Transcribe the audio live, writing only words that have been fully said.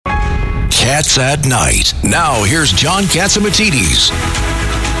Cats at Night. Now, here's John Catsimatidis.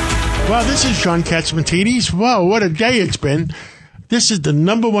 Well, this is John Catsimatidis. Whoa, what a day it's been. This is the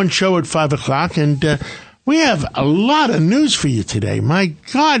number one show at 5 o'clock, and we have a lot of news for you today. My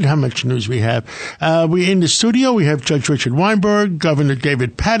God, how much news we have. We're in the studio. We have Judge Richard Weinberg, Governor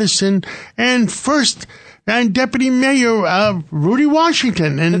David Paterson, and Deputy Mayor Rudy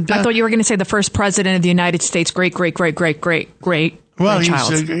Washington. And I thought you were going to say the first president of the United States, great. Well, you might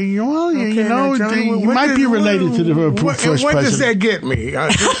be related to the first president. What does that get me?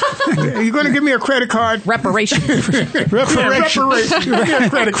 Are you going to give me a credit card? Reparation.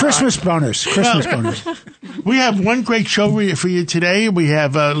 Christmas bonus. We have one great show for you today. We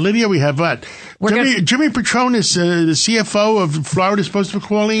have Lydia. We have what? Jimmy Patronis, the CFO of Florida, is supposed to be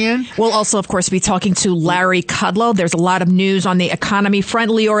calling in. We'll also, of course, be talking to Larry Kudlow. There's a lot of news on the economy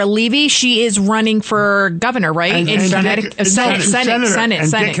front. Leora Levy, she is running for governor, right? Senate.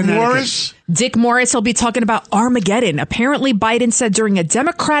 Dick Morris will be talking about Armageddon. Apparently, Biden said during a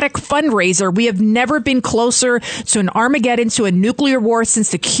Democratic fundraiser, we have never been closer to an Armageddon, to a nuclear war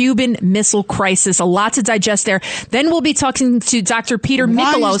since the Cuban Missile Crisis. A lot to digest there. Then we'll be talking to Dr. Peter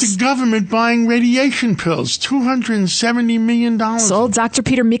Michalos. Why is the government buying radiation pills? $270 million. So Dr.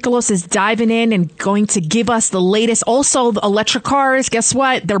 Peter Michalos is diving in and going to give us the latest. Also, the electric cars, guess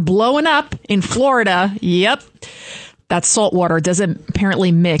what? They're blowing up in Florida. Yep. That salt water doesn't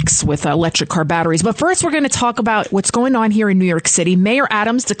apparently mix with electric car batteries. But first, we're going to talk about what's going on here in New York City. Mayor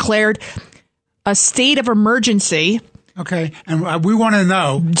Adams declared a state of emergency. Okay, and we want to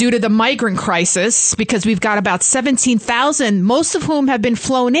know. Due to the migrant crisis, because we've got about 17,000, most of whom have been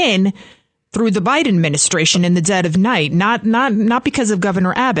flown in through the Biden administration in the dead of night, not because of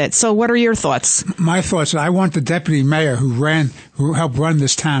Governor Abbott. So what are your thoughts? My thoughts, I want the deputy mayor who helped run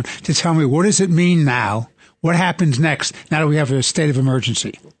this town to tell me, what does it mean now? What happens next now that we have a state of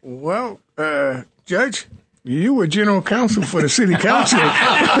emergency? Well, Judge, you were general counsel for the city council.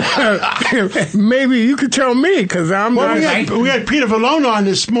 Maybe you could tell me, because I'm not. We had Peter Vallone on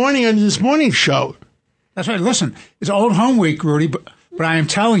this morning show. That's right. Listen, it's Old Home Week, Rudy, but I am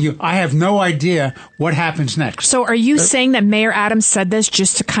telling you, I have no idea what happens next. So are you saying that Mayor Adams said this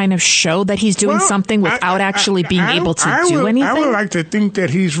just to kind of show that he's doing something without actually being able to do anything? I would like to think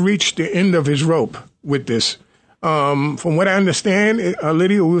that he's reached the end of his rope with this. From what I understand,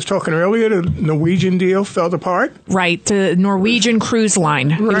 Lydia, we was talking earlier, the Norwegian deal fell apart. Right, the Norwegian cruise line.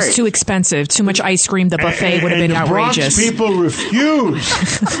 Right. It was too expensive, too much ice cream. The buffet would have been outrageous. The Bronx people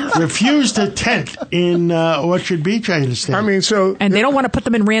refused a tent in Orchard Beach, I understand. I mean, and they don't want to put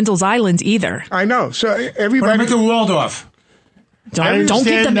them in Randall's Island either. I know. So everybody... Make the Waldorf. Don't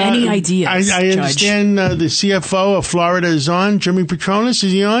give them any ideas, I understand the CFO of Florida is on. Jimmy Patronis,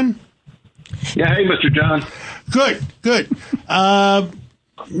 is he on? Yeah, hey, Mr. John. Good.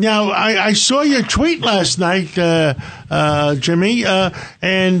 Now, I saw your tweet last night, Jimmy,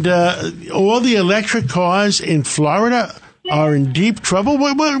 and all the electric cars in Florida are in deep trouble.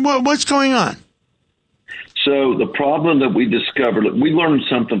 What's going on? So the problem that we discovered, we learned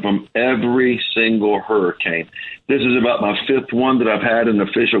something from every single hurricane. This is about my fifth one that I've had in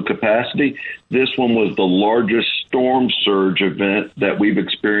official capacity. This one was the largest storm surge event that we've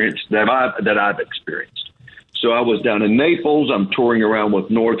experienced, that I've experienced. So I was down in Naples. I'm touring around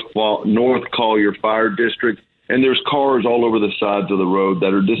with North Collier Fire District, and there's cars all over the sides of the road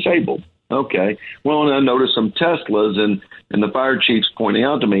that are disabled. Okay. Well, and I noticed some Teslas, and the fire chief's pointing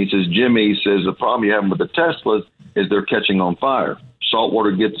out to me, he says, Jimmy, says, the problem you have with the Teslas is they're catching on fire. Salt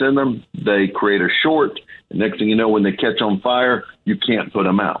water gets in them. They create a short. The next thing you know, when they catch on fire, you can't put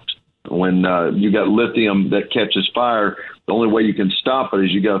them out. When you got lithium that catches fire, the only way you can stop it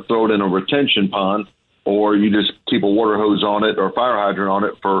is you got to throw it in a retention pond, or you just keep a water hose on it or a fire hydrant on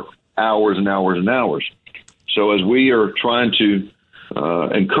it for hours and hours and hours. So as we are trying to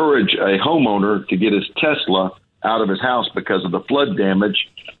encourage a homeowner to get his Tesla out of his house because of the flood damage,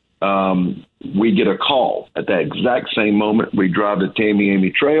 we get a call. At that exact same moment, we drive to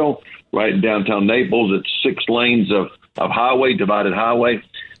Tamiami Trail, right in downtown Naples. It's 6 lanes of highway, divided highway.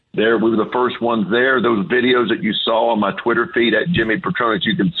 There, we were the first ones there. Those videos that you saw on my Twitter feed at Jimmy Patronis,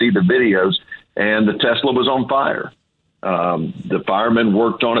 you can see the videos, and the Tesla was on fire. The firemen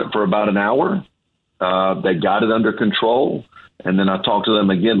worked on it for about an hour. They got it under control. And then I talked to them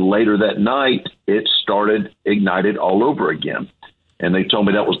again later that night. It ignited all over again. And they told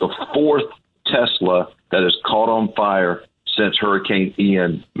me that was the 4th Tesla that has caught on fire since Hurricane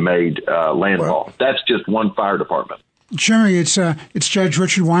Ian made landfall. Wow. That's just one fire department. Jimmy, it's Judge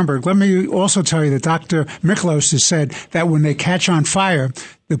Richard Weinberg. Let me also tell you that Dr. Michalos has said that when they catch on fire,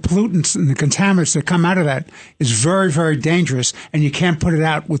 the pollutants and the contaminants that come out of that is very, very dangerous, and you can't put it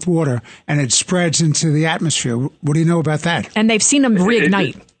out with water, and it spreads into the atmosphere. What do you know about that? And they've seen them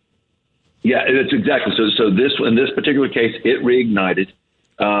reignite. Yeah, it's exactly. So this in this particular case, it reignited.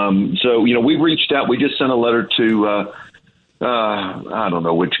 So, we reached out. We just sent a letter to, I don't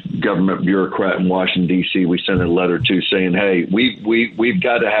know which government bureaucrat in Washington, D.C. we sent a letter to saying, hey, we've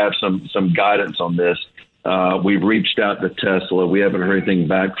got to have some guidance on this. We've reached out to Tesla. We haven't heard anything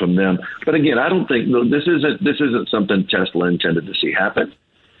back from them. But again, I don't think this isn't something Tesla intended to see happen.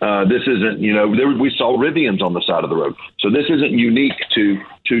 This isn't, we saw Rivians on the side of the road. So this isn't unique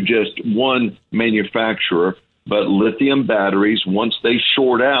to just one manufacturer. But lithium batteries, once they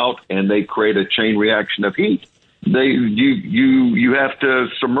short out and they create a chain reaction of heat, you have to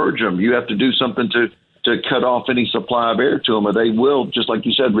submerge them. You have to do something to cut off any supply of air to them, or they will, just like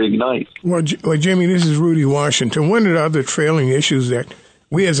you said, reignite. Well, Jimmy, this is Rudy Washington. One of the other trailing issues that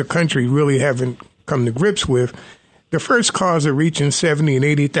we as a country really haven't come to grips with, the first cars are reaching 70 and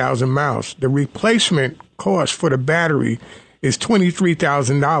 80,000 miles. The replacement cost for the battery is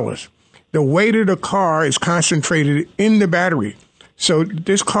 $23,000. The weight of the car is concentrated in the battery. So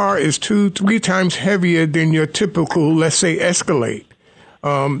this car is 2-3 times heavier than your typical, let's say, Escalade.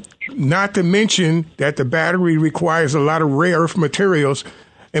 Not to mention that the battery requires a lot of rare earth materials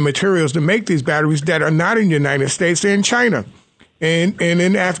to make these batteries that are not in the United States. They're in China and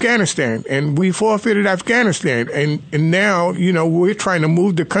in Afghanistan. And we forfeited Afghanistan. And now, we're trying to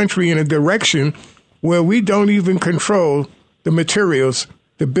move the country in a direction where we don't even control the materials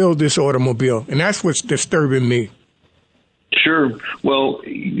to build this automobile. And that's what's disturbing me. Sure. Well,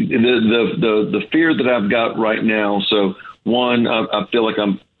 the fear that I've got right now, so one, I feel like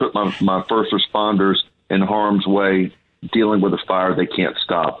I'm putting my first responders in harm's way dealing with a fire they can't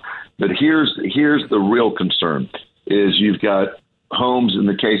stop. But here's the real concern is you've got homes in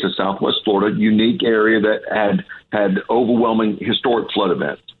the case of Southwest Florida, unique area that had overwhelming historic flood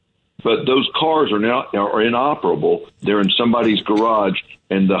events. But those cars are inoperable. They're in somebody's garage,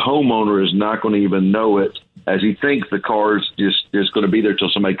 and the homeowner is not going to even know it, as he thinks the car's just going to be there till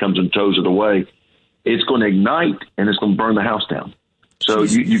somebody comes and tows it away. It's going to ignite, and it's going to burn the house down. So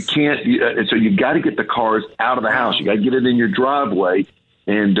you can't. So you got to get the cars out of the house. You got to get it in your driveway,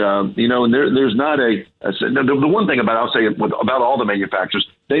 and and there's not the one thing I'll say about all the manufacturers,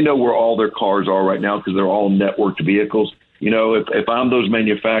 they know where all their cars are right now because they're all networked vehicles. If I'm those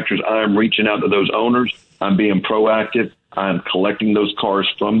manufacturers, I'm reaching out to those owners. I'm being proactive. I'm collecting those cars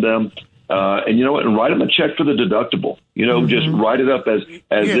from them. And you know what? And write them a check for the deductible. Just write it up as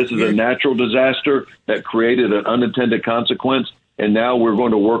this is a natural disaster that created an unintended consequence. And now we're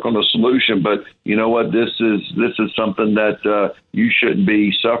going to work on a solution. But you know what? This is something that you shouldn't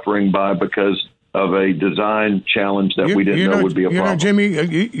be suffering by because of a design challenge that we didn't know would be a problem. Jimmy,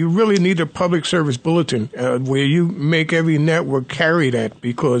 you really need a public service bulletin where you make every network carry that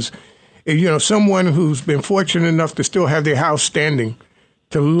because, someone who's been fortunate enough to still have their house standing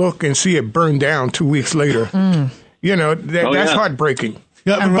to look and see it burn down 2 weeks later, that's heartbreaking.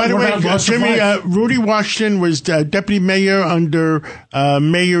 Yeah, by the way, Jimmy, Rudy Washington was deputy mayor under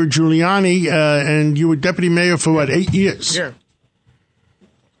Mayor Giuliani, and you were deputy mayor for, 8 years? Yeah.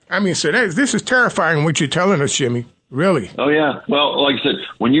 I mean, so this is terrifying what you're telling us, Jimmy. Really? Oh yeah. Well, like I said,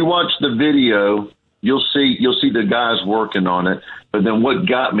 when you watch the video, you'll see the guys working on it. But then what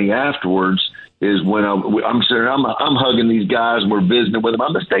got me afterwards is when I'm sitting, I'm hugging these guys and we're visiting with them.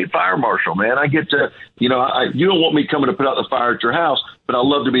 I'm the state fire marshal, man. I get to, you don't want me coming to put out the fire at your house, but I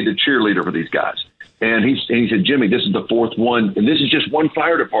love to be the cheerleader for these guys. And he said, Jimmy, this is the fourth one, and this is just one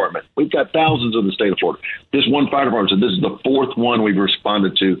fire department. We've got thousands in the state of Florida. This one fire department said this is the fourth one we've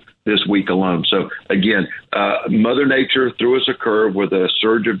responded to this week alone. So, again, Mother Nature threw us a curve with a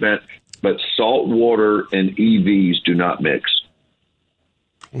surge event, but salt water and EVs do not mix.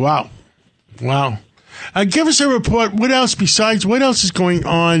 Wow. Give us a report. What else is going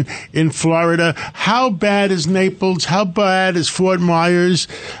on in Florida? How bad is Naples? How bad is Fort Myers?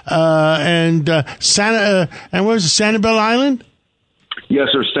 And Sanibel Island? Yes,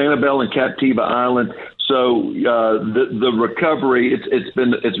 sir. Sanibel and Captiva Island. So the recovery,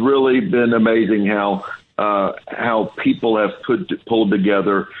 it's really been amazing how people have pulled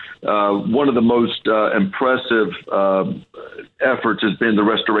together. One of the most impressive efforts has been the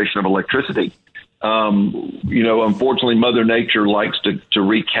restoration of electricity. Unfortunately, Mother Nature likes to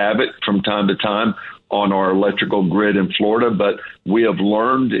wreak havoc from time to time on our electrical grid in Florida. But we have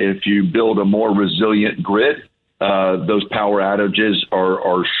learned if you build a more resilient grid, those power outages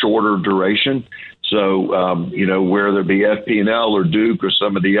are shorter duration. So, whether it be FP&L or Duke or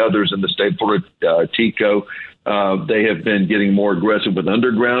some of the others in the state of Florida, TECO, they have been getting more aggressive with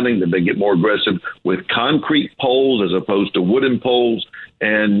undergrounding. They've been getting more aggressive with concrete poles as opposed to wooden poles.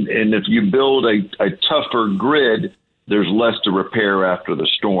 And if you build a tougher grid, there's less to repair after the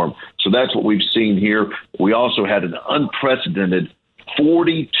storm. So that's what we've seen here. We also had an unprecedented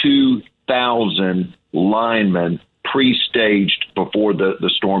 42,000 linemen pre-staged before the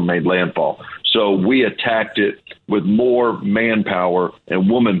storm made landfall. So we attacked it with more manpower and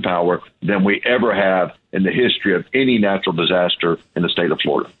woman power than we ever have in the history of any natural disaster in the state of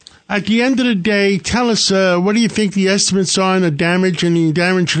Florida. At the end of the day, tell us, what do you think the estimates are on the damage and the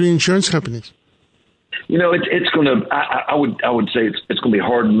damage to the insurance companies? It's going to. I would say it's going to be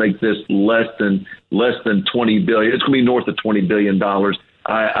hard to make this less than $20 billion. It's going to be north of $20 billion.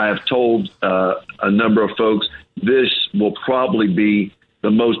 I have told a number of folks this will probably be the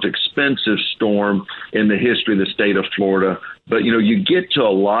most expensive storm in the history of the state of Florida. But you get to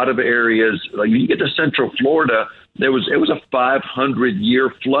a lot of areas, like you get to Central Florida. It was a 500-year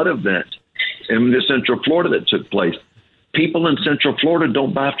flood event in the Central Florida that took place. People in Central Florida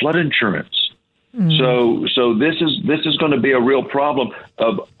don't buy flood insurance. So this is going to be a real problem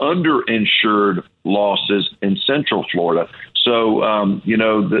of underinsured losses in Central Florida. So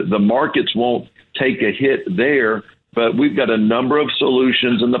the markets won't take a hit there, but we've got a number of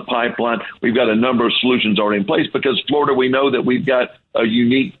solutions in the pipeline. We've got a number of solutions already in place because Florida, we know that we've got a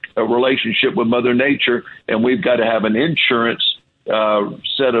unique relationship with Mother Nature, and we've got to have an insurance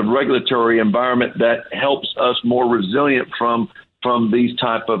set of regulatory environment that helps us more resilient from these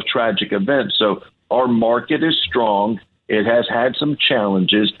type of tragic events. So our market is strong. It has had some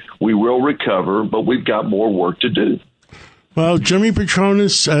challenges. We will recover, but we've got more work to do. Well, Jimmy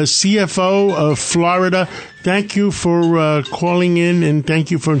Patronis, CFO of Florida, thank you for calling in and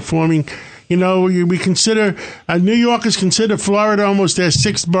thank you for informing. We consider New York is considered Florida almost their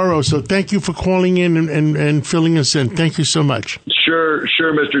sixth borough. So thank you for calling in and filling us in. Thank you so much. Sure,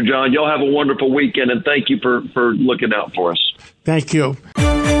 Mr. John. Y'all have a wonderful weekend, and thank you for looking out for us. Thank you.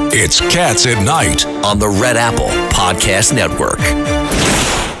 It's Cats at Night on the Red Apple Podcast Network.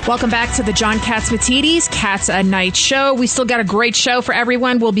 Welcome back to the John Catsimatidis Cats at Night show. We still got a great show for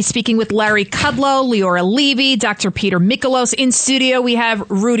everyone. We'll be speaking with Larry Kudlow, Leora Levy, Dr. Peter Michalos. In studio, we have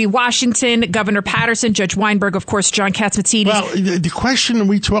Rudy Washington, Governor Patterson, Judge Weinberg, of course, John Catsimatidis. Well, the question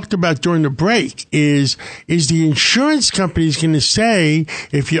we talked about during the break is the insurance companies going to say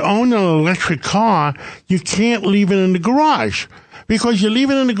if you own an electric car, you can't leave it in the garage? Because you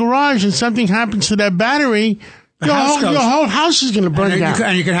leave it in the garage and something happens to that battery, your whole house is going to burn down.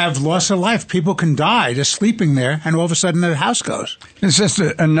 And you can have loss of life. People can die just sleeping there, and all of a sudden the house goes. It's just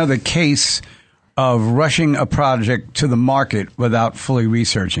another case of rushing a project to the market without fully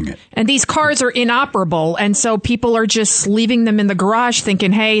researching it. And these cars are inoperable, and so people are just leaving them in the garage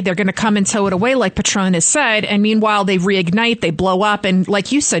thinking, hey, they're going to come and tow it away, like Patronis said, and meanwhile they reignite, they blow up, and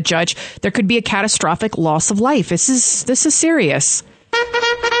like you said, Judge, there could be a catastrophic loss of life. This is serious.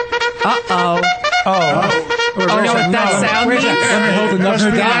 Uh-oh. Oh, no, what that sound means? Let me hold the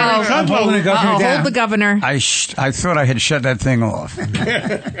governor down. I'm holding the governor down. Hold the governor. I thought I had shut that thing off. Larry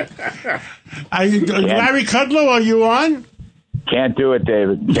Kudlow, are you on? Can't do it,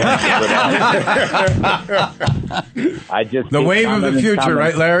 David. I just the wave of the future,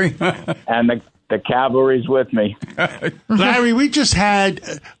 right, Larry? And the cavalry's with me. Larry, we just had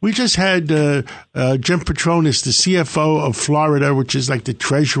Jim Patronis, the CFO of Florida, which is like the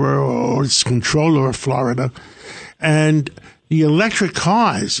treasurer or controller of Florida, and the electric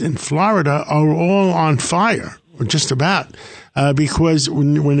cars in Florida are all on fire, or just about, because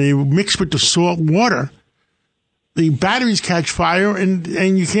when they mix with the salt water, the batteries catch fire and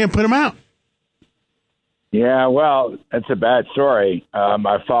you can't put them out. Yeah, well, it's a bad story.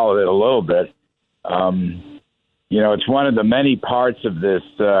 I followed it a little bit. It's one of the many parts of this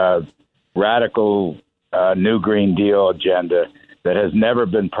radical New Green Deal agenda that has never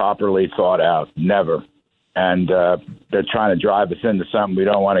been properly thought out, never. And they're trying to drive us into something we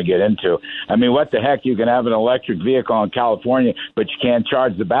don't want to get into. I mean, what the heck? You can have an electric vehicle in California, but you can't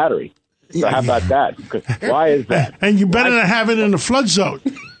charge the battery. So how about that? Why is that? And you better not have it in a flood zone.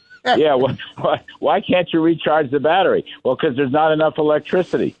 Yeah, why can't you recharge the battery? Well, because there's not enough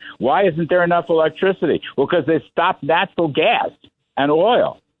electricity. Why isn't there enough electricity? Well, because they stopped natural gas and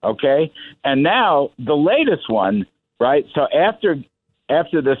oil, okay? And now the latest one, right? So after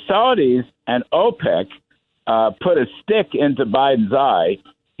the Saudis and OPEC put a stick into Biden's eye,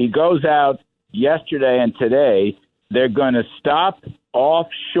 he goes out yesterday and today. They're going to stop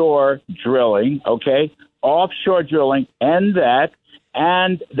offshore drilling, okay? Offshore drilling, end that.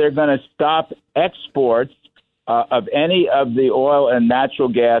 and they're going to stop exports of any of the oil and natural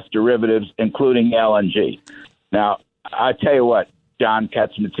gas derivatives, including LNG. Now, I tell you what, John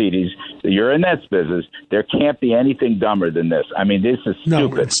Catsimatidis, you're in this business. There can't be anything dumber than this. I mean, this is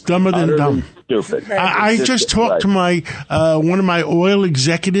stupid. No, it's dumber than dumb. Stupid. I just talked to my one of my oil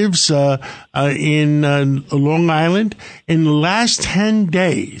executives in Long Island. In the last 10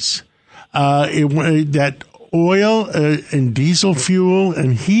 days, that oil and diesel fuel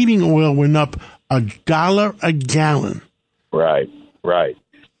and heating oil went up $1 a gallon. Right.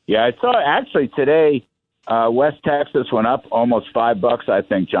 Yeah, I saw actually today. West Texas went up almost $5, I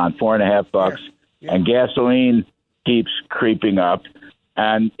think, John, $4.50, and gasoline keeps creeping up.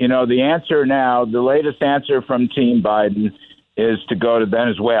 And the answer now, the latest answer from Team Biden, is to go to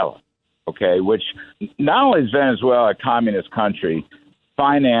Venezuela. Okay, which not only is Venezuela a communist country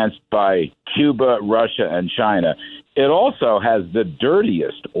financed by Cuba, Russia, and China, it also has the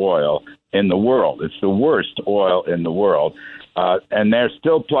dirtiest oil in the world. It's the worst oil in the world. And they're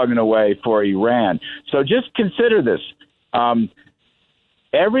still plugging away for Iran. So just consider this.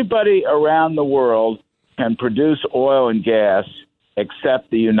 Everybody around the world can produce oil and gas except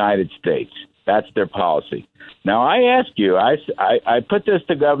the United States. That's their policy. Now, I ask you, I put this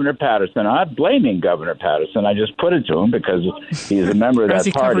to Governor Patterson. I'm not blaming Governor Patterson. I just put it to him because he's a member of that As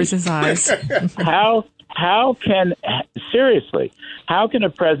he party. covers his eyes. How can a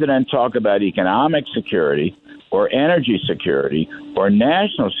president talk about economic security or energy security or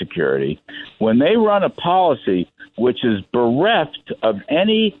national security when they run a policy which is bereft of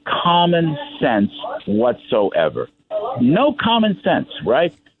any common sense whatsoever? No common sense,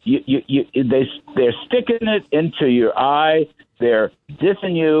 right? They're sticking it into your eye. They're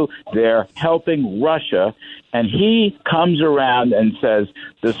dissing you. They're helping Russia. And he comes around and says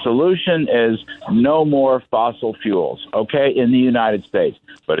the solution is no more fossil fuels, okay, in the United States.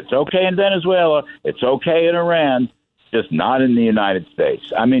 But it's okay in Venezuela. It's okay in Iran, just not in the United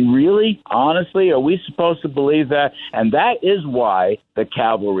States. I mean, really, honestly, are we supposed to believe that? And that is why the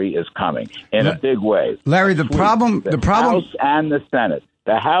cavalry is coming in a big way. Larry, the problem... House and the Senate.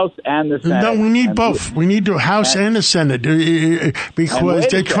 The House and the Senate. No, we need both. We need the House and the Senate because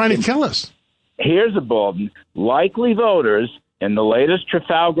they're trying to kill us. Here's a bulletin. Likely voters in the latest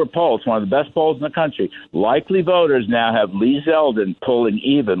Trafalgar poll, it's one of the best polls in the country, likely voters now have Lee Zeldin pulling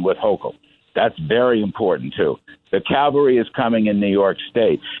even with Hochul. That's very important, too. The cavalry is coming in New York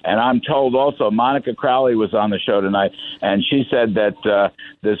State. And I'm told also, Monica Crowley was on the show tonight, and she said that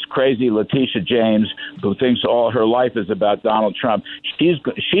this crazy Letitia James, who thinks all her life is about Donald Trump,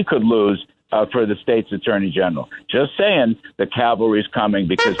 she could lose for the state's attorney general. Just saying, the cavalry's coming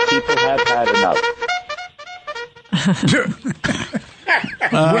because people have had enough.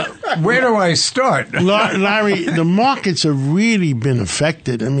 Where do I start? Larry, the markets have really been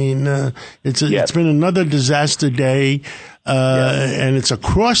affected. I mean, it's been another disaster day, and it's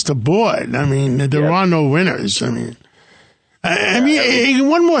across the board. I mean, there are no winners. I mean,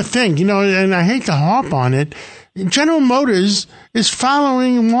 one more thing, and I hate to harp on it. General Motors is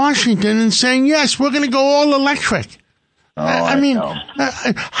following Washington and saying, yes, we're going to go all electric. I mean,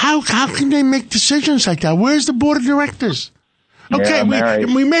 how can they make decisions like that? Where's the board of directors? Okay,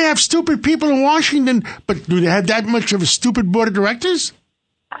 we may have stupid people in Washington, but do they have that much of a stupid board of directors?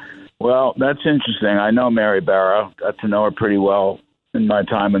 Well, that's interesting. I know Mary Barra. Got to know her pretty well in my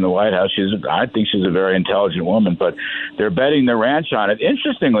time in the White House. I think she's a very intelligent woman, but they're betting the ranch on it.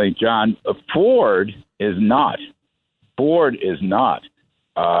 Interestingly, John, Ford is not.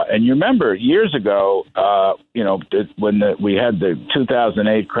 And you remember years ago, when we had the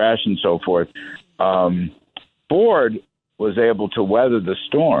 2008 crash and so forth, Ford was able to weather the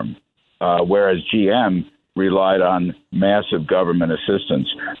storm, whereas GM relied on massive government assistance.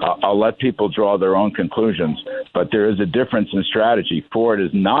 I'll let people draw their own conclusions, but there is a difference in strategy. Ford is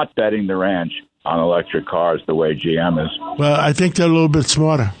not betting the ranch on electric cars the way GM is. Well, I think they're a little bit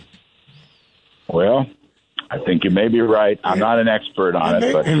smarter. Well, I think you may be right. I'm not an expert on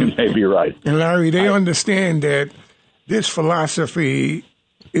it, but you may be right. And Larry, they understand that this philosophy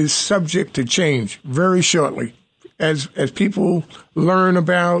is subject to change very shortly. As people learn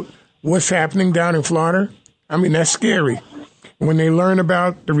about what's happening down in Florida, I mean, that's scary. When they learn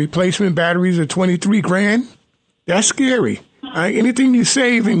about the replacement batteries of $23,000, that's scary. Anything you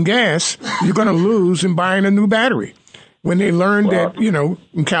save in gas, you're going to lose in buying a new battery. When they learn that,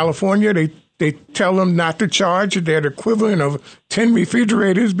 in California, they tell them not to charge, they're the equivalent of 10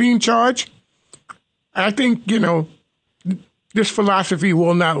 refrigerators being charged. I think, this philosophy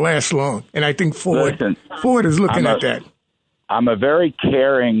will not last long. And I think Ford is looking at that. I'm a very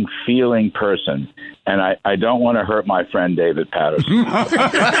caring, feeling person. And I don't want to hurt my friend David Patterson.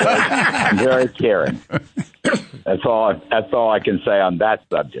 I'm very caring. That's all I can say on that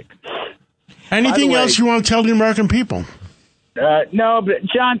subject. Anything else you want to tell the American people? No, but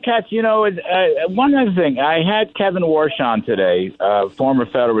John Katz, one other thing. I had Kevin Warsh on today, former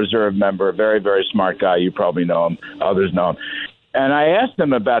Federal Reserve member, a very, very smart guy. You probably know him. Others know him. And I asked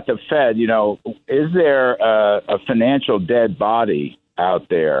him about the Fed. Is there a financial dead body out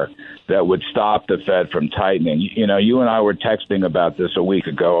there that would stop the Fed from tightening? You and I were texting about this a week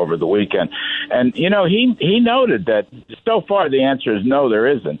ago over the weekend. And, he noted that so far the answer is no, there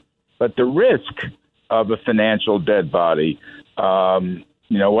isn't. But the risk of a financial dead body,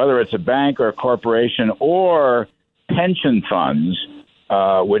 whether it's a bank or a corporation or pension funds,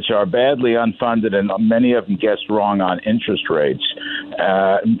 which are badly unfunded and many of them guessed wrong on interest rates,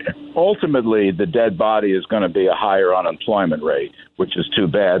 ultimately the dead body is going to be a higher unemployment rate, which is too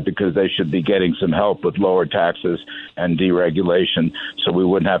bad because they should be getting some help with lower taxes and deregulation so we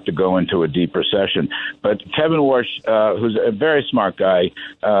wouldn't have to go into a deep recession. But Kevin Warsh, who's a very smart guy,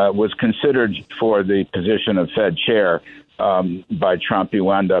 was considered for the position of Fed chair by Trump. He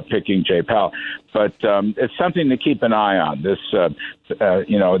wound up picking Jay Powell. But it's something to keep an eye on. This,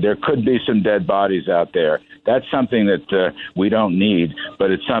 there could be some dead bodies out there. That's something that we don't need, but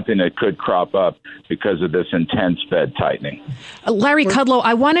it's something that could crop up because of this intense Fed tightening. Larry Kudlow,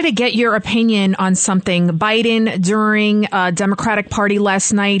 I wanted to get your opinion on something. Biden, during Democratic Party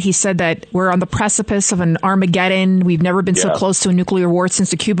last night, he said that we're on the precipice of an Armageddon. We've never been so close to a nuclear war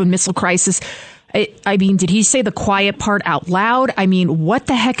since the Cuban Missile Crisis. Did he say the quiet part out loud? What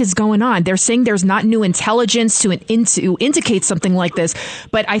the heck is going on? They're saying there's not new intelligence to indicate something like this.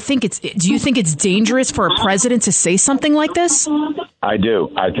 But do you think it's dangerous for a president to say something like this? I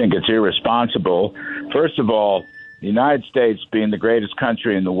do. I think it's irresponsible. First of all, the United States, being the greatest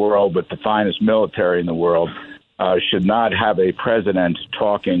country in the world with the finest military in the world, should not have a president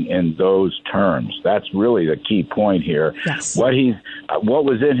talking in those terms. That's really the key point here. Yes. What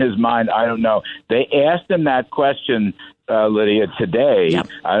was in his mind, I don't know. They asked him that question, Lydia, today. Yep.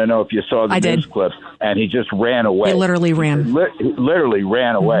 I don't know if you saw the news clip, and he just ran away. He literally ran. He literally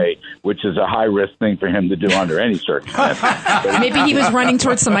ran away, which is a high-risk thing for him to do under any circumstance. Maybe he was running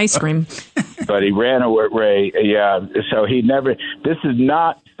towards some ice cream. But he ran away, so he never – this is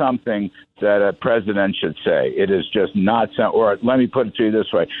not something that a president should say. It is just not – or let me put it to you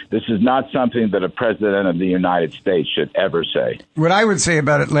this way. This is not something that a president of the United States should ever say. What I would say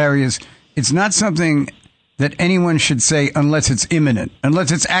about it, Larry, is it's not something that anyone should say unless it's imminent,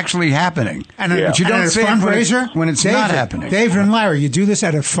 unless it's actually happening. But you don't say it when it's not happening. David and Larry, you do this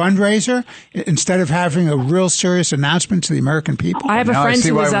at a fundraiser instead of having a real serious announcement to the American people? I have a friend I see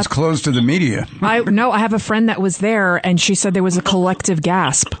who why was it was closed to the media. I have a friend that was there, and she said there was a collective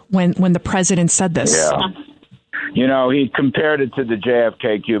gasp when the president said this. Yeah. He compared it to the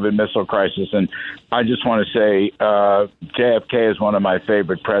JFK Cuban Missile Crisis, and I just want to say JFK is one of my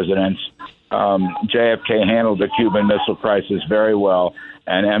favorite presidents. JFK handled the Cuban Missile Crisis very well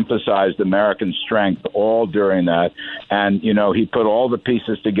and emphasized American strength all during that. And, he put all the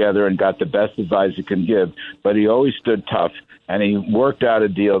pieces together and got the best advice he can give, but he always stood tough. And he worked out a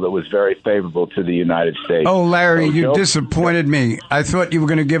deal that was very favorable to the United States. Oh, Larry, you disappointed me. I thought you were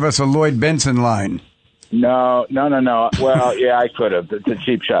going to give us a Lloyd Benson line. No. Well, yeah, I could have. It's a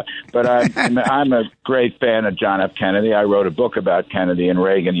cheap shot. But I'm a great fan of John F. Kennedy. I wrote a book about Kennedy and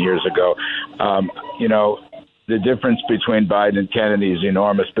Reagan years ago. The difference between Biden and Kennedy is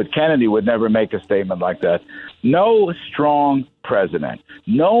enormous, but Kennedy would never make a statement like that. No strong president,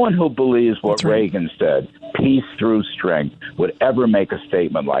 no one who believes what Reagan said, peace through strength, would ever make a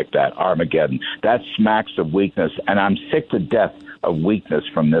statement like that, Armageddon. That smacks of weakness, and I'm sick to death of weakness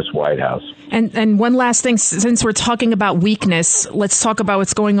from this White House. And one last thing, since we're talking about weakness, let's talk about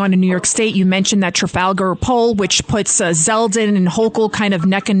what's going on in New York State. You mentioned that Trafalgar poll, which puts Zeldin and Hochul kind of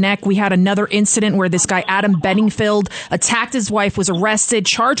neck and neck. We had another incident where this guy, Adam Bedingfield, attacked his wife, was arrested,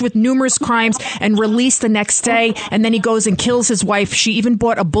 charged with numerous crimes, and released the next day. And then he goes and kills his wife. She even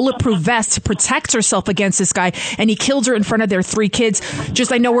bought a bulletproof vest to protect herself against this guy, and he killed her in front of their 3 kids.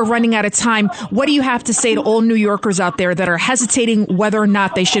 I know we're running out of time. What do you have to say to all New Yorkers out there that are hesitating whether or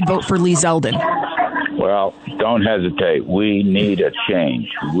not they should vote for Lee Zeldin? Well, don't hesitate. We need a change.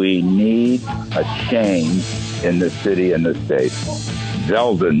 We need a change in the city and the state.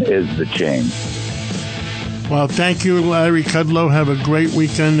 Zeldin is the change. Well, thank you, Larry Kudlow. Have a great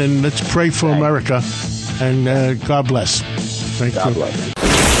weekend, and let's pray for America. And God bless. Thank you. God bless.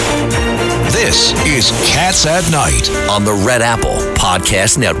 This is Cats at Night on the Red Apple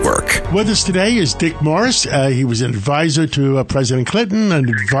Podcast Network. With us today is Dick Morris. He was an advisor to President Clinton, an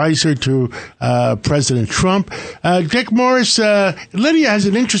advisor to President Trump. Dick Morris, Lydia has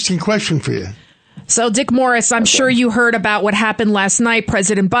an interesting question for you. So, Dick Morris, I'm sure you heard about what happened last night.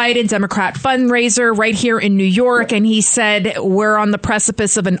 President Biden, Democrat fundraiser right here in New York, and he said we're on the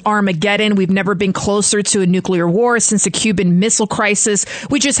precipice of an Armageddon. We've never been closer to a nuclear war since the Cuban Missile Crisis.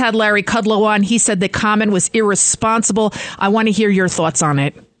 We just had Larry Kudlow on. He said the comment was irresponsible. I want to hear your thoughts on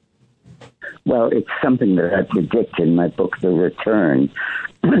it. Well, it's something that I predict in my book, The Return,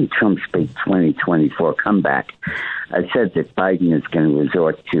 Trump's Big 2024 Comeback. I said that Biden is going to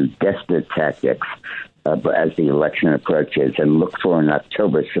resort to desperate tactics as the election approaches and look for an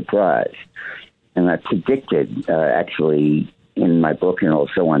October surprise. And I predicted, actually, in my book and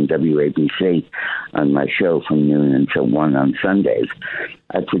also on WABC, on my show from noon until 1 on Sundays,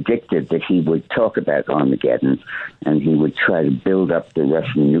 I predicted that he would talk about Armageddon and he would try to build up the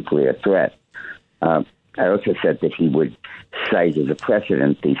Russian nuclear threat. I also said that he would cite as a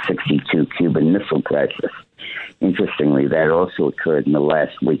precedent the 62 Cuban Missile Crisis. Interestingly, that also occurred in the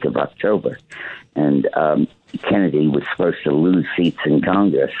last week of October. And Kennedy was supposed to lose seats in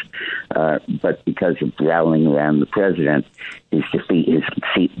Congress, but because of rallying around the president, his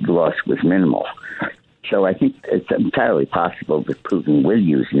seat loss was minimal. So I think it's entirely possible that Putin will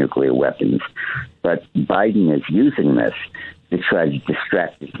use nuclear weapons, but Biden is using this to try to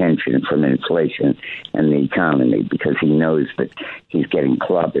distract attention from inflation and the economy because he knows that he's getting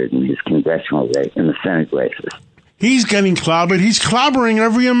clobbered in his congressional race, in the Senate races. He's getting clobbered. He's clobbering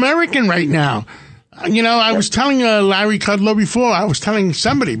every American right now. You know, I was telling Larry Kudlow before, I was telling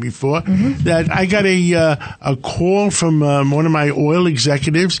somebody before that I got a call from one of my oil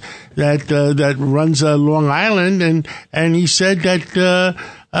executives that runs Long Island, and he said that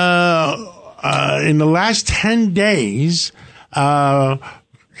in the last 10 days,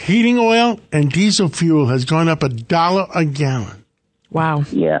 heating oil and diesel fuel has gone up $1 a gallon. Wow.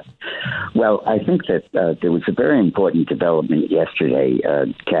 Yeah. Well, I think that there was a very important development yesterday,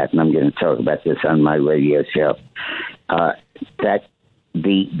 Kat, and I'm going to talk about this on my radio show, that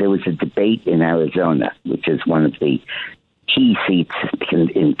there was a debate in Arizona, which is one of the key seats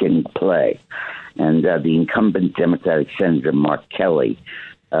in play, and the incumbent Democratic Senator Mark Kelly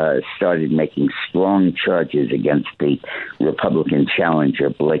started making strong charges against the Republican challenger,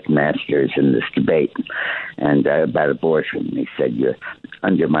 Blake Masters, in this debate and about abortion. He said, you're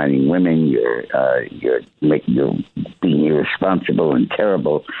undermining women, you're being irresponsible and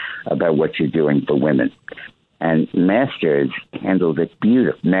terrible about what you're doing for women. And Masters handled it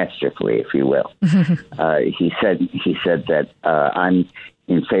masterfully, if you will. He said that I'm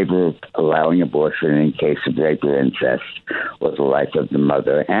in favor of allowing abortion in case of rape or incest or the life of the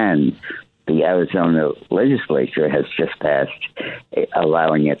mother. And the Arizona legislature has just passed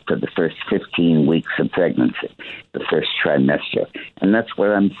allowing it for the first 15 weeks of pregnancy, the first trimester. And that's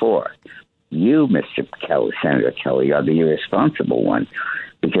what I'm for. You, Mr. Kelly, Senator Kelly, are the irresponsible one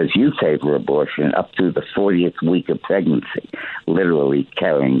because you favor abortion up to the 40th week of pregnancy, literally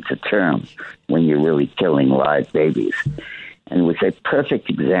carrying to term when you're really killing live babies. And it was a perfect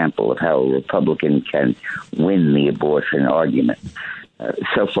example of how a Republican can win the abortion argument.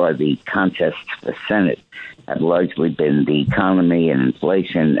 So far, the contests for Senate have largely been the economy and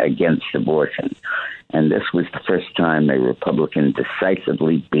inflation against abortion. And this was the first time a Republican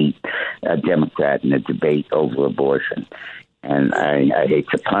decisively beat a Democrat in a debate over abortion. And I hate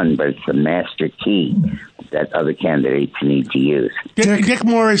to pun, but it's a master key that other candidates need to use. Dick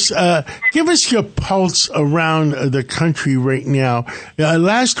Morris, give us your pulse around the country right now.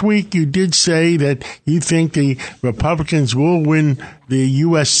 Last week, you did say that you think the Republicans will win the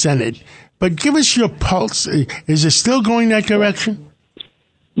U.S. Senate. But give us your pulse. Is it still going that direction?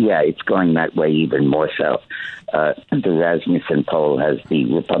 Yeah, it's going that way even more so. The Rasmussen poll has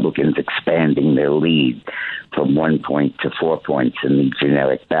the Republicans expanding their lead from 1 point to 4 points in the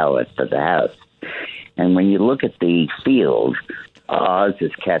generic ballot for the House. And when you look at the field, Oz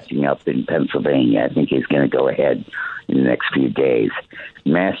is catching up in Pennsylvania. I think he's going to go ahead in the next few days.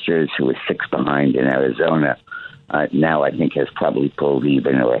 Masters, who was 6 behind in Arizona, now I think has probably pulled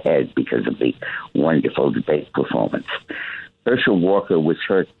even or ahead because of the wonderful debate performance. Herschel Walker was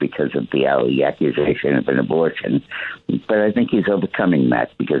hurt because of the accusation of an abortion, but I think he's overcoming that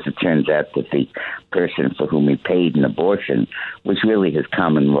because it turns out that the person for whom he paid an abortion was really his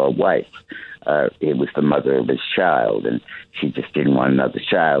common law wife. It was the mother of his child, and she just didn't want another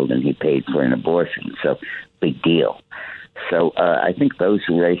child, and he paid for an abortion. So, big deal. So I think those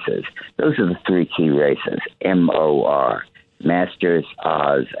races, those are the 3 key races, MOR, Masters,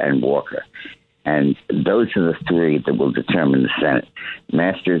 Oz, and Walker. And those are the three that will determine the Senate.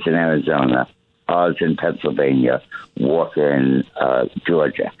 Masters in Arizona, Oz in Pennsylvania, Walker in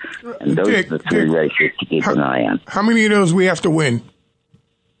Georgia. And those are the three races to keep an eye on. How many of those we have to win?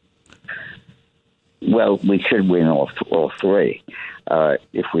 Well, we should win all three.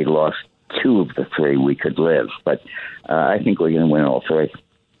 If we lost two of the three, we could live. But I think we're going to win all three.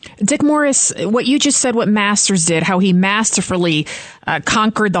 Dick Morris, what you just said, what Masters did, how he masterfully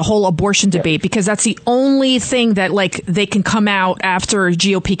conquered the whole abortion debate, because that's the only thing that they can come out after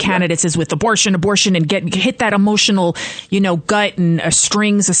GOP candidates is with abortion, and hit that emotional, gut and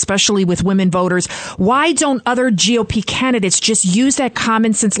strings, especially with women voters. Why don't other GOP candidates just use that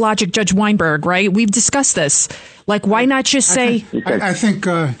common sense logic, Judge Weinberg, right? We've discussed this. Why not just say? I think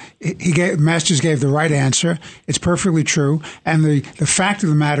Masters gave the right answer. It's perfectly true. And the fact of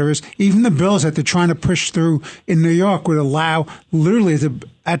the matter is, even the bills that they're trying to push through in New York would allow literally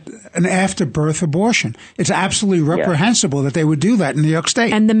at an after-birth abortion. It's absolutely reprehensible that they would do that in New York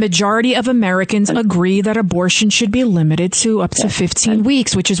State. And the majority of Americans agree that abortion should be limited to up to 15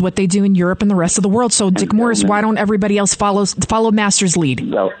 weeks, which is what they do in Europe and the rest of the world. So, Dick Morris, why don't everybody else follow Masters' lead?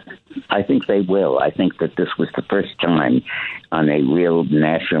 Well, I think they will. I think that this was the first time on a real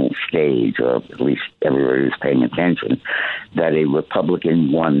national stage, or at least everybody was paying attention, that a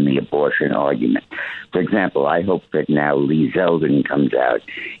Republican won the abortion argument. For example, I hope that now Lee Zeldin comes out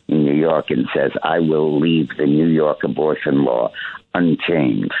in New York and says, I will leave the New York abortion law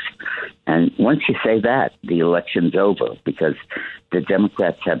unchanged. And once you say that, the election's over, because the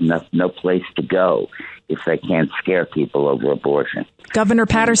Democrats have no place to go if they can't scare people over abortion. Governor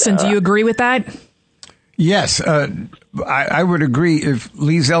Patterson, do you agree with that? Yes, I would agree if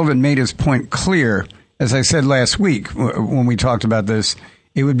Lee Zeldin made his point clear. As I said last week when we talked about this,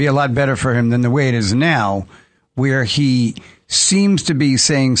 it would be a lot better for him than the way it is now, where he seems to be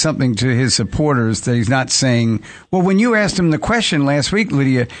saying something to his supporters that he's not saying. Well, when you asked him the question last week,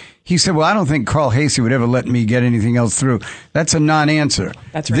 Lydia, he said, well, I don't think Carl Hastie would ever let me get anything else through. That's a non-answer.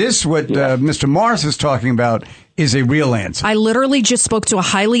 That's right. This, what Mr. Morris is talking about, is a real answer. I literally just spoke to a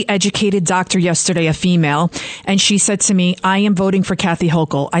highly educated doctor yesterday, a female, and she said to me, I am voting for Kathy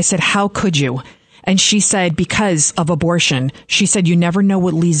Hochul. I said, how could you? And she said, because of abortion. She said, you never know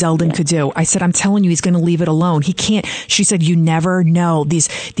what Lee Zeldin could do. I said, I'm telling you, he's going to leave it alone. He can't. She said, you never know.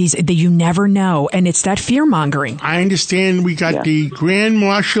 You never know. And it's that fear mongering. I understand we got the Grand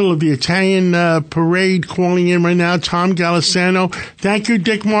Marshal of the Italian parade calling in right now, Tom Golisano. Thank you,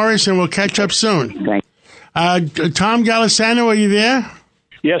 Dick Morris, and we'll catch up soon. Tom Golisano, are you there?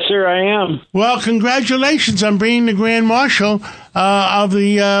 Yes, sir, I am. Well, congratulations on being the Grand Marshal of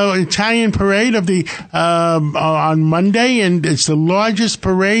the Italian parade on Monday, and it's the largest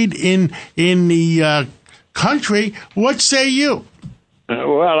parade in the country. What say you?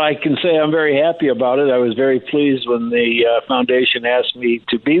 Well, I can say I'm very happy about it. I was very pleased when the foundation asked me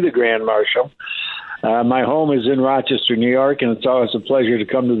to be the Grand Marshal. My home is in Rochester, New York, and it's always a pleasure to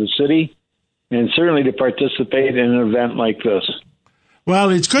come to the city and certainly to participate in an event like this.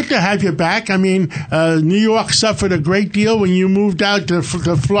 Well, it's good to have you back. I mean, New York suffered a great deal when you moved out to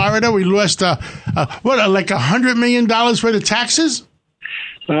Florida. We lost, like $100 million worth of taxes?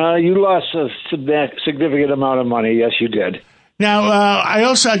 You lost a significant amount of money. Yes, you did. Now, I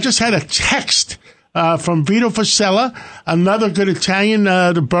just had a text from Vito Fossella, another good Italian,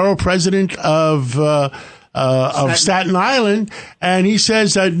 the borough president of Staten Island, and he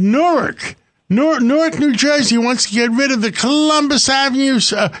says that Newark, New Jersey wants to get rid of the Columbus Avenue,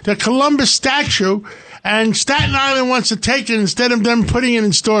 the Columbus statue, and Staten Island wants to take it instead of them putting it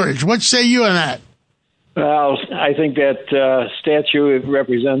in storage. What say you on that? Well, I think that statue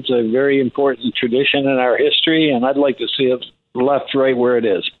represents a very important tradition in our history, and I'd like to see it left right where it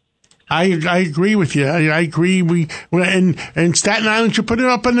is. I agree with you. I agree. And Staten Island should put it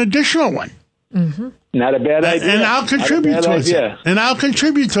up an additional one. Mm-hmm. Not a bad idea. And I'll contribute towards it. And I'll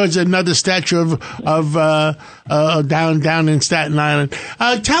contribute towards another statue of down in Staten Island.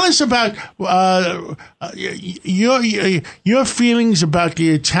 Tell us about your feelings about the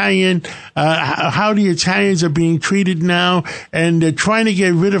Italian, how the Italians are being treated now, and trying to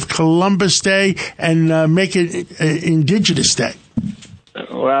get rid of Columbus Day and make it Indigenous Day.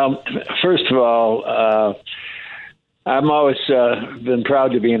 Well, first of all, I'm always been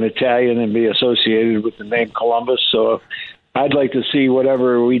proud to be an Italian and be associated with the name Columbus. So I'd like to see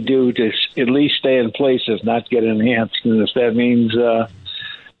whatever we do to at least stay in place, if not get enhanced. And if that means,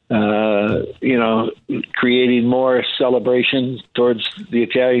 creating more celebration towards the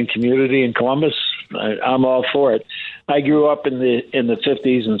Italian community in Columbus, I'm all for it. I grew up in the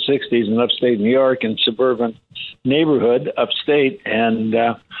 50s and 60s in upstate New York in suburban neighborhood upstate, and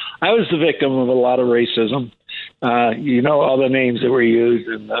I was the victim of a lot of racism. All the names that were used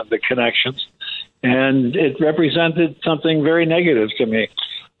and the connections, and it represented something very negative to me.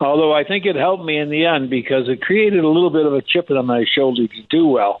 Although I think it helped me in the end because it created a little bit of a chip on my shoulder to do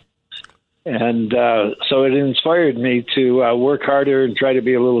well. And so it inspired me to work harder and try to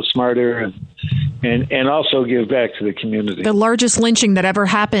be a little smarter and also give back to the community. The largest lynching that ever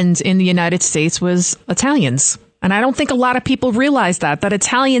happened in the United States was Italians. And I don't think a lot of people realize that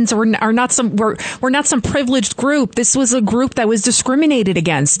Italians were not some privileged group. This was a group that was discriminated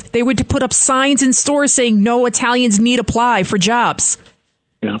against. They would put up signs in stores saying no Italians need apply for jobs.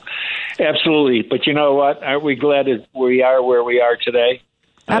 Yeah, absolutely. But you know what? Aren't we glad that we are where we are today?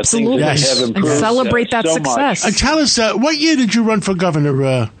 Absolutely. Yes. And celebrate that so success. Tell us, what year did you run for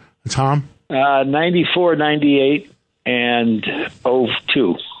governor, Tom? 94, 98, and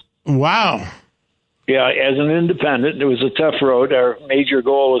 02. Wow. Yeah, as an independent, it was a tough road. Our major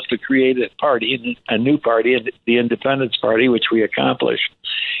goal was to create a new party, the Independence Party, which we accomplished.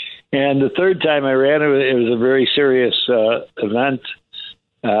 And the third time I ran, it was a very serious event.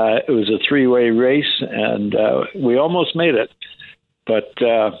 It was a three-way race, and we almost made it. But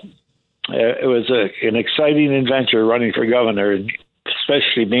it was an exciting adventure running for governor,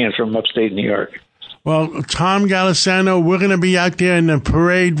 especially being from upstate New York. Well, Tom Golisano, we're going to be out there in the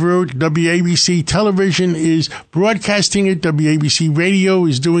parade route. WABC Television is broadcasting it. WABC Radio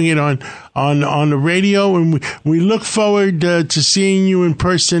is doing it on the radio. And we look forward to seeing you in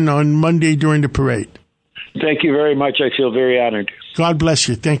person on Monday during the parade. Thank you very much. I feel very honored. God bless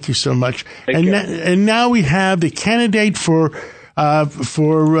you. Thank you so much. And now we have the candidate for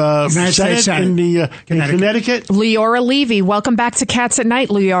Senate in Connecticut. Leora Levy. Welcome back to Cats at Night,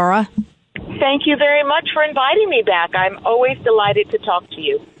 Leora. Thank you very much for inviting me back. I'm always delighted to talk to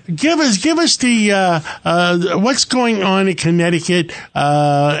you. Give us the what's going on in Connecticut,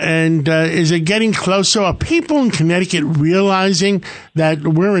 and is it getting closer? Are people in Connecticut realizing that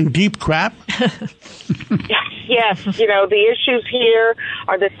we're in deep crap? Yes, the issues here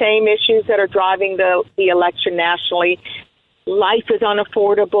are the same issues that are driving the election nationally. Life is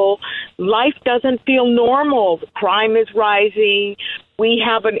unaffordable. Life doesn't feel normal. Crime is rising. We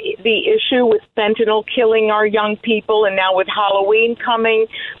have the issue with fentanyl killing our young people, and now with Halloween coming,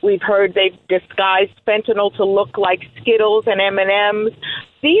 we've heard they've disguised fentanyl to look like Skittles and M&Ms.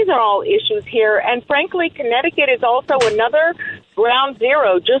 These are all issues here, and frankly, Connecticut is also another ground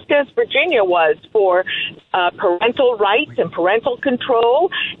zero, just as Virginia was, for parental rights and parental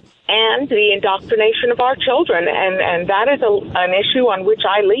control and the indoctrination of our children. And that is an issue on which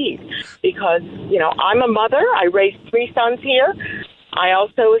I lead because, I'm a mother. I raised 3 sons here. I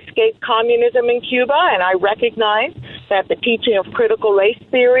also escaped communism in Cuba, and I recognize that the teaching of critical race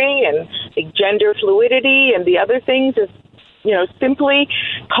theory and the gender fluidity and the other things is, simply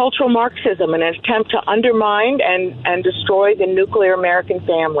cultural Marxism, an attempt to undermine and destroy the nuclear American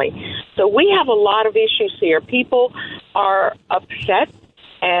family. So we have a lot of issues here. People are upset,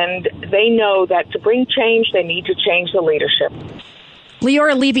 and they know that to bring change, they need to change the leadership.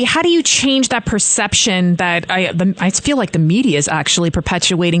 Leora Levy, how do you change that perception that I feel like the media is actually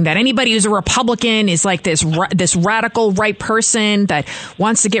perpetuating, that anybody who's a Republican is like this radical right person that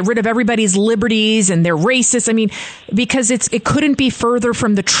wants to get rid of everybody's liberties and they're racist? I mean, because it couldn't be further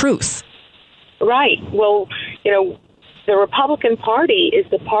from the truth. Right. Well, the Republican Party is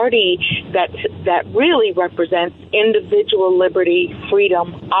the party that really represents individual liberty,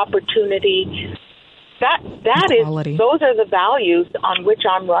 freedom, opportunity. Those are the values on which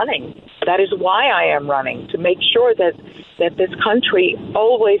I'm running. That is why I am running, to make sure that this country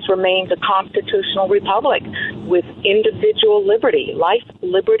always remains a constitutional republic with individual liberty, life,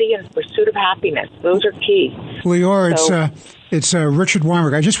 liberty, and pursuit of happiness. Those are key. Leora, it's Richard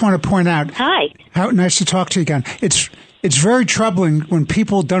Weinberg. I just want to point out. Hi. How nice to talk to you again. It's very troubling when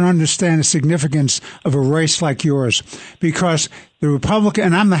people don't understand the significance of a race like yours, because the Republican,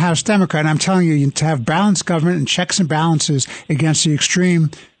 and I'm the House Democrat, and I'm telling you, to have balanced government and checks and balances against the extreme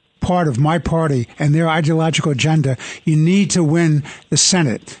part of my party and their ideological agenda, you need to win the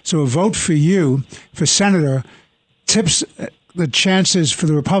Senate. So a vote for you, for Senator, tips the chances for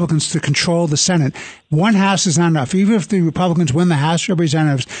the Republicans to control the Senate. One House is not enough. Even if the Republicans win the House of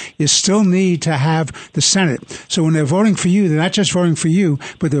Representatives, you still need to have the Senate. So when they're voting for you, they're not just voting for you,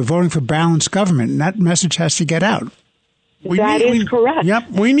 but they're voting for balanced government. And that message has to get out. That is correct. Yep.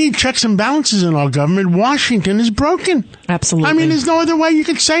 We need checks and balances in our government. Washington is broken. Absolutely. I mean, there's no other way you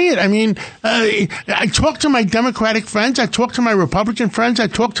could say it. I mean, I talk to my Democratic friends. I talk to my Republican friends. I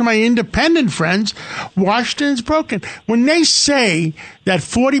talk to my independent friends. Washington's broken. When they say that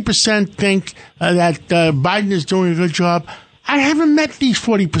 40% think that Biden is doing a good job, I haven't met these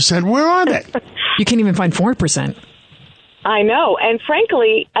 40%. Where are they? You can't even find 4%. I know. And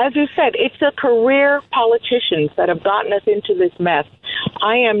frankly, as you said, it's the career politicians that have gotten us into this mess.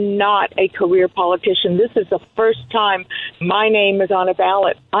 I am not a career politician. This is the first time my name is on a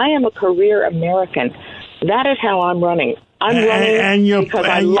ballot. I am a career American. That is how I'm running. I'm running because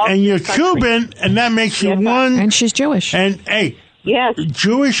I love and you're this country. Cuban, and that makes you one. And she's Jewish. And, hey, yes,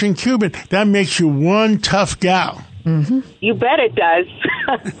 Jewish and Cuban, that makes you one tough gal. Mm-hmm. You bet it does.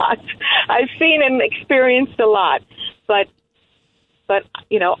 I've seen and experienced a lot. But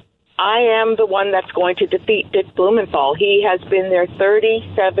you know, I am the one that's going to defeat Dick Blumenthal. He has been there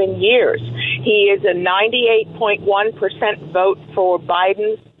 37 years. He is a 98.1% vote for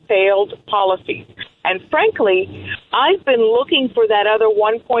Biden's failed policies. And frankly, I've been looking for that other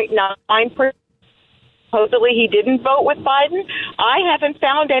 1.9%. Supposedly he didn't vote with Biden. I haven't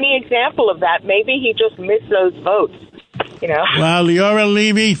found any example of that. Maybe he just missed those votes. You know? Well, Leora,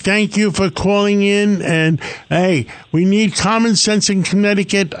 Levy, thank you for calling in. And, hey, we need common sense in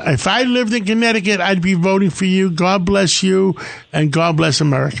Connecticut. If I lived in Connecticut, I'd be voting for you. God bless you, and God bless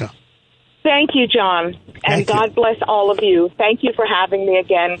America. Thank you, John. And God bless all of you. Thank you for having me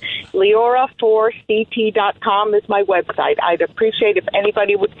again. Leora4ct.com is my website. I'd appreciate if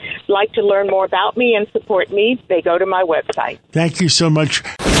anybody would like to learn more about me and support me. They go to my website. Thank you so much.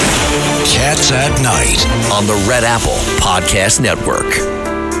 Cats at Night on the Red Apple Podcast Network.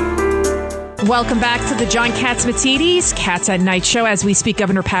 Welcome back to the John Catsimatidis Cats at Night show. As we speak,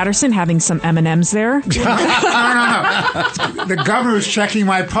 Governor Patterson having some M&Ms there. No. The governor's checking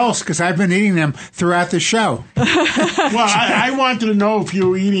my pulse because I've been eating them throughout the show. Well, I wanted to know if you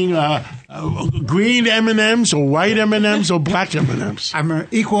were eating green M&Ms or white M&Ms or black M&Ms. I'm an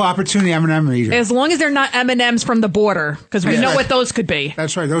equal opportunity M&M eater. As long as they're not M&Ms from the border, because we know what those could be.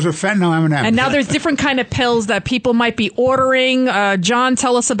 That's right. Those are fentanyl M&Ms. And now there's different kind of pills that people might be ordering. John,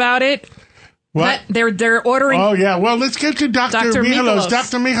 tell us about it. What? They're ordering. Oh, yeah. Well, let's get to Dr. Michalos.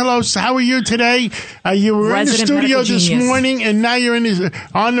 Dr. Michalos, how are you today? You were Resident in the studio medical this genius. morning, and now you're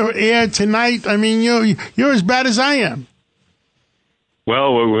on the air tonight. I mean, you're as bad as I am.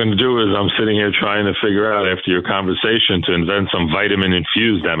 Well, what we're going to do is I'm sitting here trying to figure out after your conversation to invent some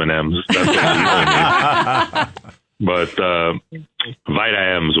vitamin-infused M&Ms. That's what we're doing. But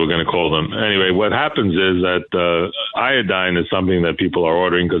Vita-M's, we're going to call them. Anyway, what happens is that iodine is something that people are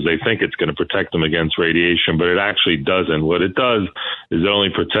ordering because they think it's going to protect them against radiation, but it actually doesn't. What it does is it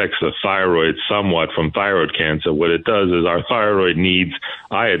only protects the thyroid somewhat from thyroid cancer. What it does is our thyroid needs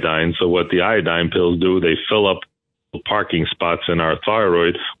iodine, so what the iodine pills do, they fill up parking spots in our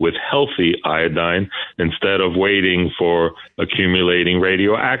thyroid with healthy iodine instead of waiting for accumulating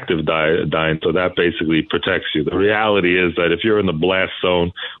radioactive iodine. So that basically protects you. The reality is that if you're in the blast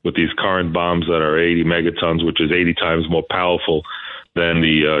zone with these current bombs that are 80 megatons, which is 80 times more powerful than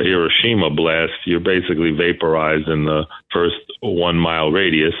the Hiroshima blast, you're basically vaporized in the first 1 mile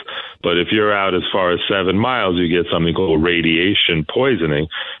radius. But if you're out as far as 7 miles, you get something called radiation poisoning.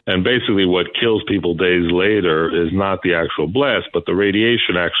 And basically what kills people days later is not the actual blast, but the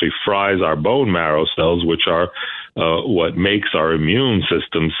radiation actually fries our bone marrow cells, which are what makes our immune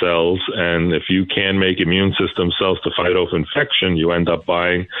system cells. And if you can make immune system cells to fight off infection, you end up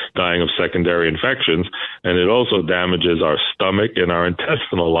dying of secondary infections. And it also damages our stomach and our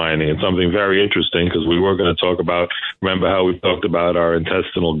intestinal lining. It's something very interesting because we were going to talk about, remember how we talked about our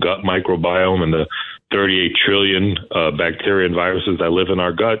intestinal gut microbiome and the 38 trillion bacteria and viruses that live in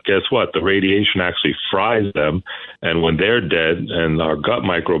our gut. Guess what? The radiation actually fries them. And when they're dead and our gut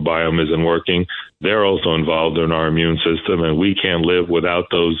microbiome isn't working, they're also involved in our immune system. And we can't live without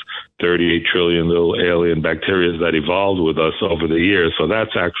those 38 trillion little alien bacteria that evolved with us over the years. So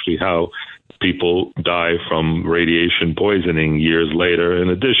that's actually how people die from radiation poisoning years later, in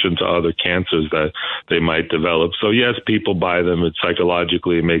addition to other cancers that they might develop. So yes, people buy them. It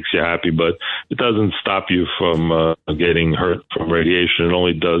psychologically makes you happy, but it doesn't stop you from getting hurt from radiation. It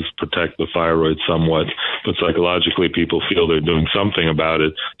only does protect the thyroid somewhat, but psychologically people feel they're doing something about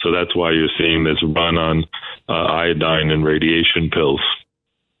it. So that's why you're seeing this run on iodine and radiation pills.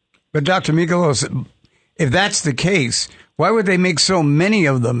 But Dr. Michalos, if that's the case, why would they make so many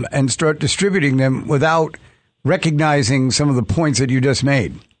of them and start distributing them without recognizing some of the points that you just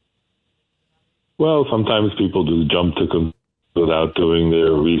made? Well, sometimes people just jump to without doing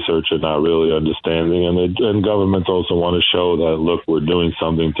their research and not really understanding. And governments also want to show that, look, we're doing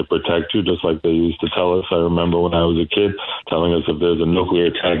something to protect you, just like they used to tell us. I remember when I was a kid telling us if there's a nuclear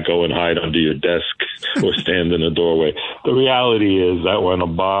attack, go and hide under your desk or stand in a doorway. The reality is that when a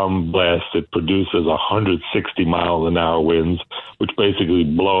bomb blasts, it produces 160 miles an hour winds, which basically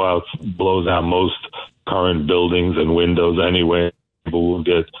blows out most current buildings and windows anyway. People will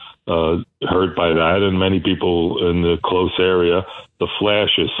get hurt by that, and many people in the close area, the flash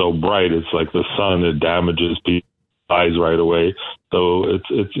is so bright, it's like the sun, it damages people's eyes right away. So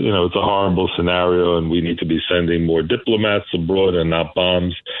it's a horrible scenario, and we need to be sending more diplomats abroad and not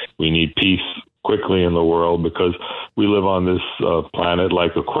bombs. We need peace quickly in the world, because we live on this planet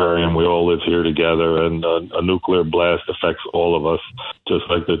like aquarium. We all live here together, and a nuclear blast affects all of us. Just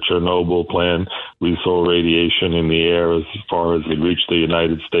like the Chernobyl plant, we saw radiation in the air as far as it reached the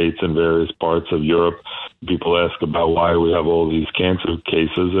United States and various parts of Europe. People ask about why we have all these cancer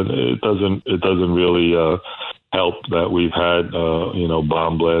cases, and it doesn't really help that we've had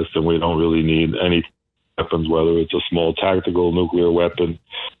bomb blasts, and we don't really need any weapons, whether it's a small tactical nuclear weapon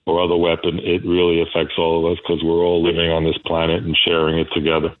or other weapon. It really affects all of us because we're all living on this planet and sharing it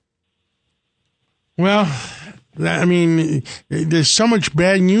together. Well, I mean, there's so much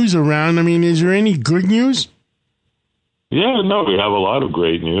bad news around. I mean, is there any good news? Yeah, no, we have a lot of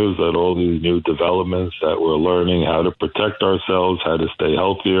great news, that all these new developments, that we're learning how to protect ourselves, how to stay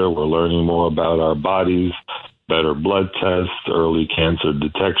healthier. We're learning more about our bodies, better blood tests, early cancer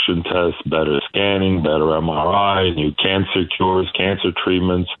detection tests, better scanning, better MRI, new cancer cures, cancer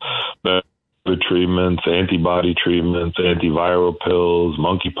treatments, better treatments, antibody treatments, antiviral pills,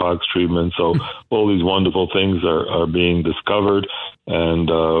 monkeypox treatments. So all these wonderful things are being discovered, and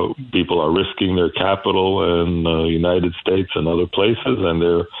people are risking their capital in the United States and other places, and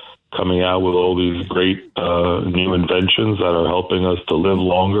they're coming out with all these great new inventions that are helping us to live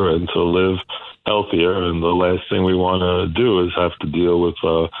longer and to live healthier. And the last thing we want to do is have to deal with,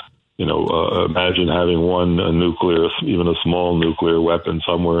 imagine having one nuclear, even a small nuclear weapon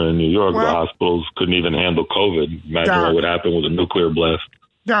somewhere in New York. Well, the hospitals couldn't even handle COVID. Imagine what would happen with a nuclear blast.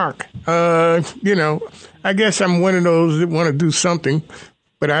 Doc, I guess I'm one of those that want to do something,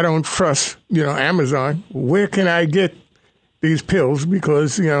 but I don't trust, Amazon. Where can I get these pills?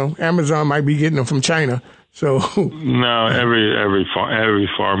 Because, Amazon might be getting them from China. So no, every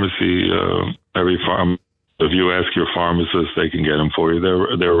pharmacy, if you ask your pharmacist, they can get them for you.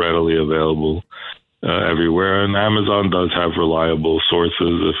 They're readily available everywhere, and Amazon does have reliable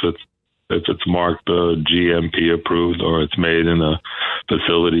sources. If it's marked GMP approved, or it's made in a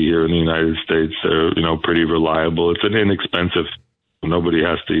facility here in the United States, they're pretty reliable. It's an inexpensive. Nobody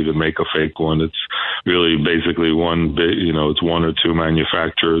has to even make a fake one. It's really basically it's one or two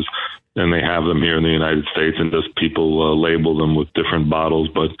manufacturers, and they have them here in the United States, and just people label them with different bottles,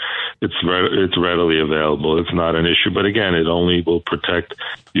 but it's readily available. It's not an issue, but again, it only will protect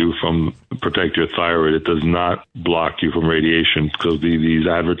your thyroid. It does not block you from radiation, because these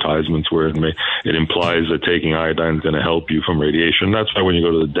advertisements where it implies that taking iodine is going to help you from radiation. That's why when you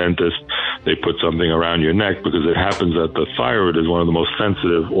go to the dentist, they put something around your neck, because it happens that the thyroid is one of the most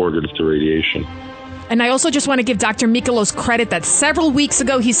sensitive organs to radiation. And I also just want to give Dr. Michalos credit that several weeks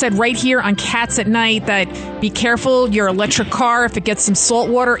ago he said right here on Cats at Night that be careful your electric car. If it gets some salt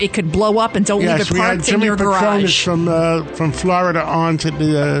water, it could blow up, and don't leave it parked in your garage. Patronis from Florida on to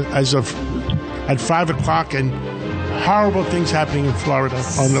at 5 o'clock, and horrible things happening in Florida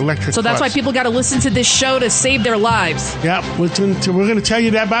on electric So that's cars. why people got to listen to this show to save their lives. Yeah, we're going to tell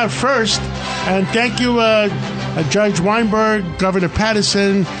you that about first. And thank you, Judge Weinberg, Governor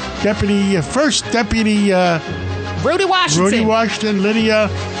Patterson, First Deputy Rudy Washington, Lydia,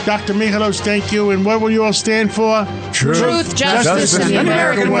 Dr. Michalos, thank you. And what will you all stand for? Truth, justice, and the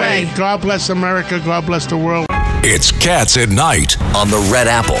American way. God bless America. God bless the world. It's Cats at Night on the Red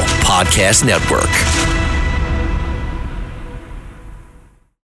Apple Podcast Network.